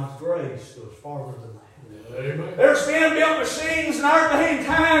you, God's grace goes farther than that. Amen. There's been built machines in our day and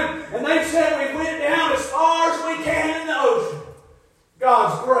time, and they said we went down as far as we can in the ocean.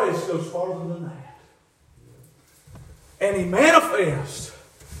 God's grace goes farther than that. And He manifests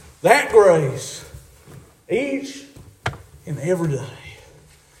that grace each and every day.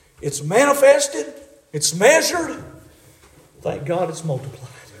 It's manifested. It's measured. Thank God it's multiplied.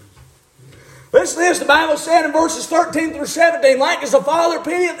 Listen to this. The Bible said in verses 13 through 17, like as the Father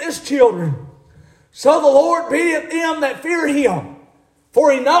pitieth His children, so the Lord pitieth them that fear Him.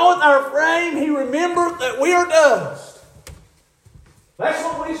 For He knoweth our frame. He remembereth that we are dust. That's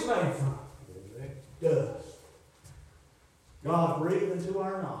what we're made from. Dust. God breathed into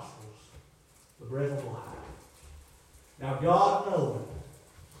our nostrils the breath of life. Now God knowing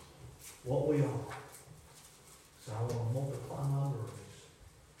what we are, so I want to multiply my grace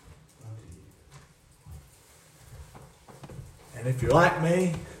unto you. And if you're like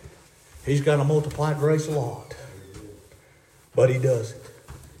me, He's got to multiply grace a lot. But He does it.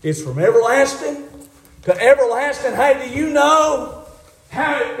 It's from everlasting to everlasting. Hey, do you know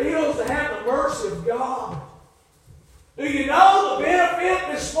how it feels to have the mercy of God? Do you know the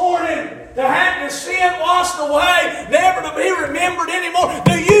benefit this morning to have your sin washed away, never to be remembered anymore?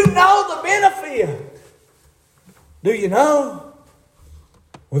 Do you know the benefit? Do you know?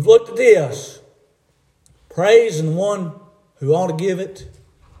 We've looked at this. Praise and the one who ought to give it.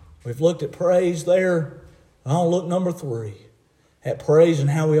 We've looked at praise there. I'll look number 3. At praise and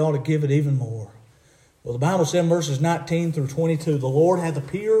how we ought to give it even more. Well, the Bible said in verses 19 through 22, the Lord hath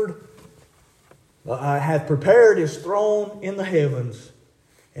appeared hath prepared his throne in the heavens,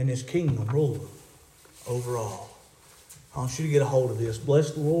 and his kingdom ruleth over all. I want you to get a hold of this.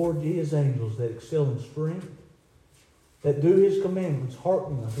 Bless the Lord, ye his angels that excel in strength, that do his commandments,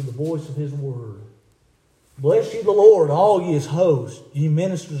 hearkening unto the voice of his word. Bless ye the Lord, all ye his hosts, ye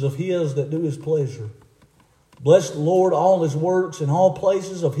ministers of his that do his pleasure. Bless the Lord, all his works, in all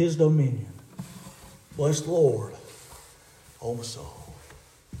places of his dominion. Bless the Lord, O my soul.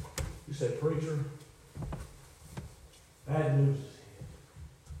 You say, preacher, bad news is here.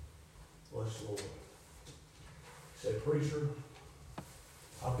 Bless the Lord. You say, preacher,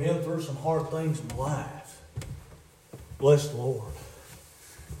 I've been through some hard things in my life. Bless the Lord.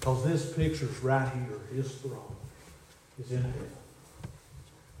 Because this picture's right here. His throne is in heaven.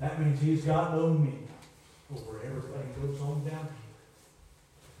 That means he's got dominion over everything that goes on down here.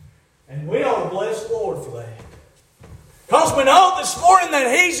 And we ought to bless the Lord for that. Because we know this morning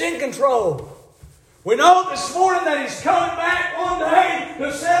that he's in control. We know this morning that he's coming back one day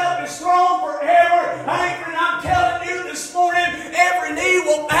to set up his throne forever. Hey, friend, I'm telling you this morning, every knee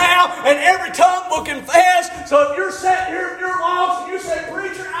will bow and every tongue will confess. So if you're sitting here and you're lost and you say,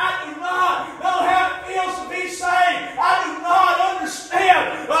 preacher, I do not know how it feels to be saved. I do not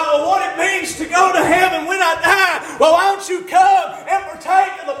understand what it means to go to heaven when I die. Well, why don't you come and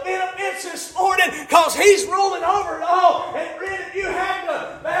partake of the benefits this morning? Because he's ruling over it all. And friend, if you have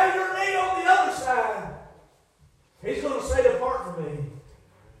to bow your knee on the other side, he's going to say, depart from me.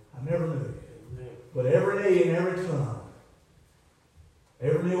 I never knew you. But every knee and every tongue,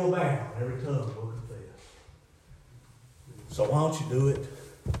 every knee will bow, and every tongue will confess. So why don't you do it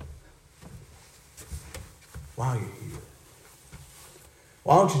while you're here?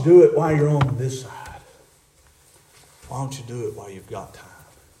 Why don't you do it while you're on this side? Why don't you do it while you've got time?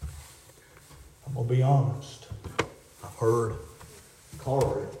 I'm going to be honest. I've heard car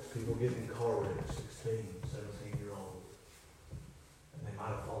wrecks, people getting in car wrecks, 16, 17-year-olds. And they might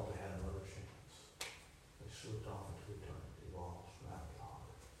have thought they had another chance. They slipped off into eternity, lost, without God.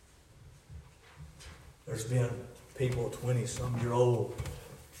 There's been people, 20-some-year-old,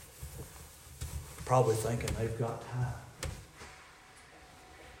 probably thinking they've got time.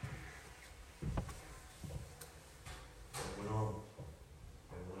 They went on.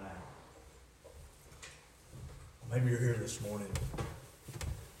 They went out. Maybe you're here this morning.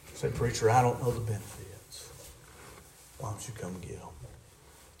 Say, preacher, I don't know the benefits. Why don't you come get them?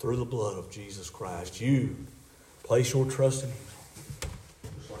 Through the blood of Jesus Christ, you place your trust in him.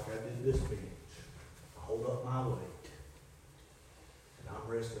 Just like I did this bench. I hold up my weight. And I'm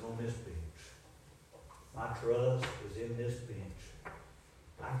resting on this bench. My trust is in this bench.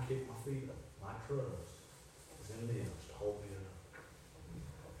 I can kick my feet up. My trust is in this to hold me up.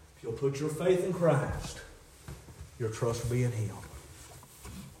 If you'll put your faith in Christ, your trust will be in him.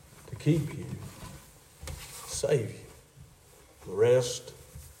 To keep you, save you, the rest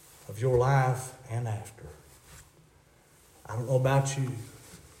of your life and after. I don't know about you.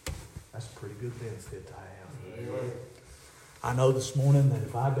 That's a pretty good benefit to have. Amen. I know this morning that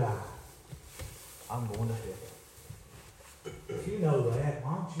if I die, I'm going to heaven. If you know that,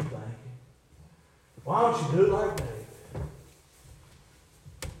 why don't you thank him? Why don't you do like David?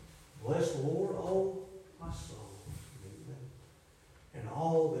 Bless the Lord, oh my soul, and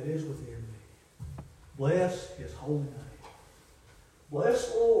all that is within me. Bless his holy name.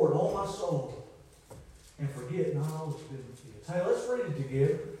 Bless the Lord, oh my soul, and forget not all his benefits. Hey, let's read it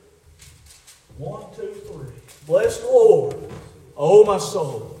together. 1, 2, 3. Bless the Lord, oh my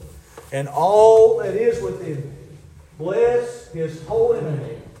soul, and all that is within me. Bless his holy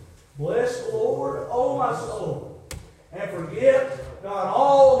name. Bless the Lord, oh my soul, and forget not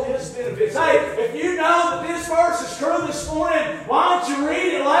all his benefits. Hey, if you know that this verse is true this morning, why don't you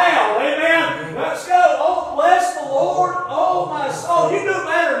read it loud? Amen. Let's go. Oh, bless the Lord, oh my soul. You do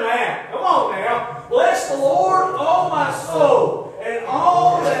better than that. Come on now. Bless the Lord, oh my soul, and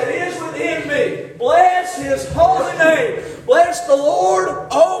all that is within me. Bless his holy name. Bless the Lord,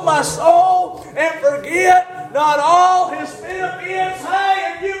 oh my soul, and forget not all his benefits.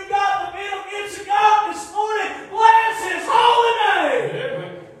 Hey, if you've got the benefits of God this morning, bless his holy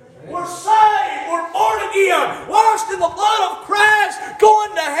name. We're saved. We're born again. Washed in the blood of Christ.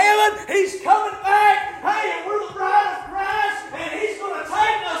 Going to heaven. He's coming back. Hey, and we're the bride of Christ. And he's going to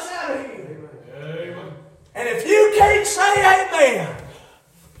take us out of here. Amen. And if you can't say amen,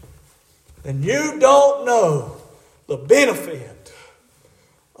 then you don't know the benefit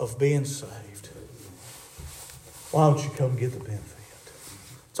of being saved. Why don't you come get the benefit?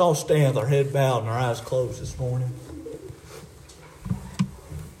 Let's all stand with our head bowed and our eyes closed this morning.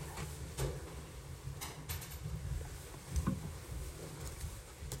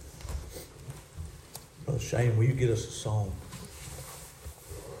 Dane, will you get us a song?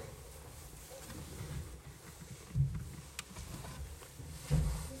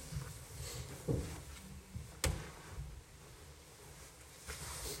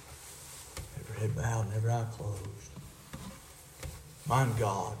 Every head bowed and every eye closed. My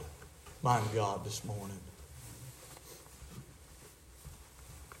God this morning.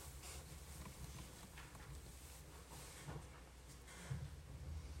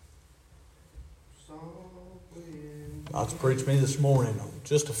 God's preached me this morning on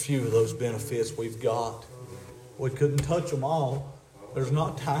just a few of those benefits we've got. We couldn't touch them all. There's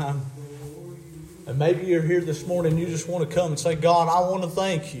not time. And maybe you're here this morning and you just want to come and say, God, I want to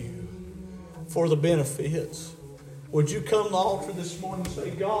thank you for the benefits. Would you come to the altar this morning and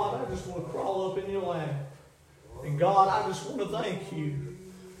say, God, I just want to crawl up in your lap. And God, I just want to thank you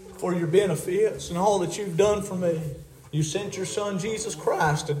for your benefits and all that you've done for me. You sent your Son, Jesus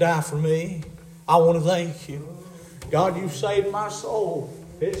Christ, to die for me. I want to thank you. God, you've saved my soul.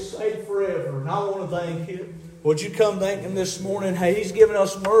 It's saved forever, and I want to thank you. Would you come thank Him this morning? Hey, He's given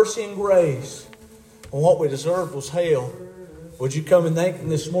us mercy and grace. And what we deserved was hell. Would you come and thank Him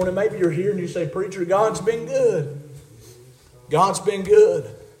this morning? Maybe you're here and you say, Preacher, God's been good. God's been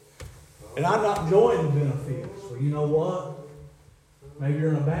good. And I'm not enjoying the benefits. Well, you know what? Maybe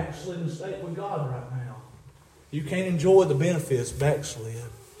you're in a backslidden state with God right now. You can't enjoy the benefits backslid.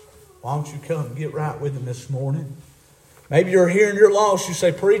 Why don't you come and get right with Him this morning? Maybe you're here and you're lost. You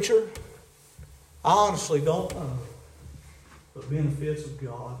say, Preacher, I honestly don't know the benefits of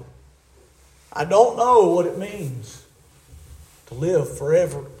God. I don't know what it means to live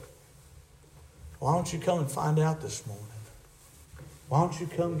forever. Why don't you come and find out this morning? Why don't you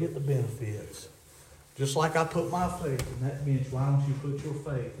come and get the benefits? Just like I put my faith in that bench, why don't you put your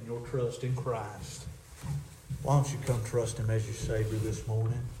faith and your trust in Christ? Why don't you come trust Him as your Savior this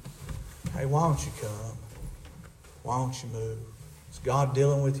morning? Hey, why don't you come? Why don't you move? Is God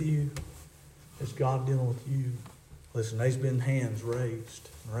dealing with you? Is God dealing with you? Listen, there's been hands raised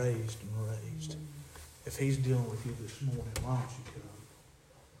and raised and raised. If He's dealing with you this morning, why don't you come?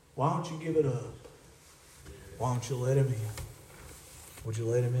 Why don't you give it up? Why don't you let Him in? Would you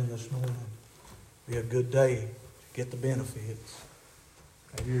let Him in this morning? Be a good day to get the benefits.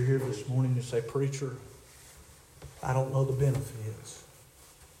 Maybe you're here this morning and say, Preacher, I don't know the benefits.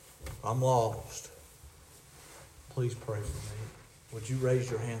 I'm lost. Please pray for me. Would you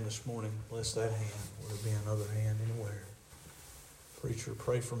raise your hand this morning? Bless that hand. Will there be another hand anywhere? Preacher,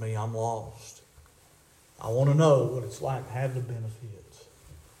 pray for me. I'm lost. I want to know what it's like to have the benefits.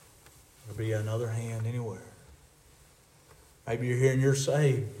 Will there be another hand anywhere? Maybe you're here and you're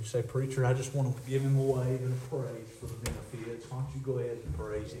saved. You say, Preacher, I just want to give Him a wave and a praise for the benefits. Why don't you go ahead and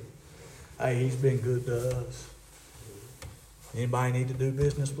praise Him? Hey, He's been good to us. Anybody need to do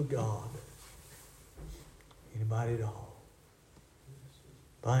business with God? Anybody at all?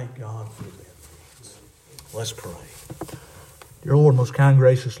 Thank God for the benefits. Let's pray. Dear Lord, most kind,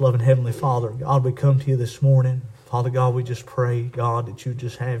 gracious, loving Heavenly Father, God, we come to you this morning. Father God, we just pray, God, that you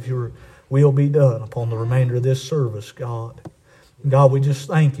just have your will be done upon the remainder of this service, God. God, we just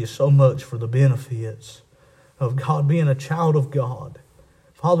thank you so much for the benefits of God being a child of God.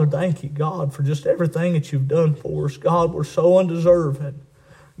 Father, thank you, God, for just everything that you've done for us. God, we're so undeserving.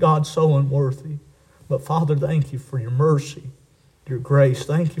 God, so unworthy. But Father, thank you for your mercy, your grace.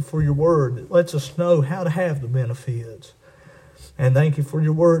 Thank you for your word that lets us know how to have the benefits. And thank you for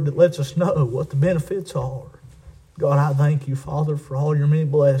your word that lets us know what the benefits are. God, I thank you, Father, for all your many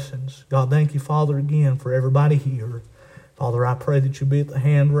blessings. God, thank you, Father, again for everybody here. Father, I pray that you be at the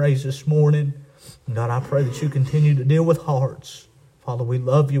hand raised this morning. And God, I pray that you continue to deal with hearts. Father, we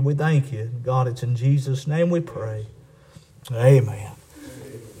love you. We thank you. God, it's in Jesus' name we pray. Amen.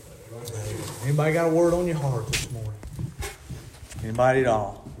 Anybody got a word on your heart this morning? Anybody at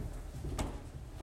all?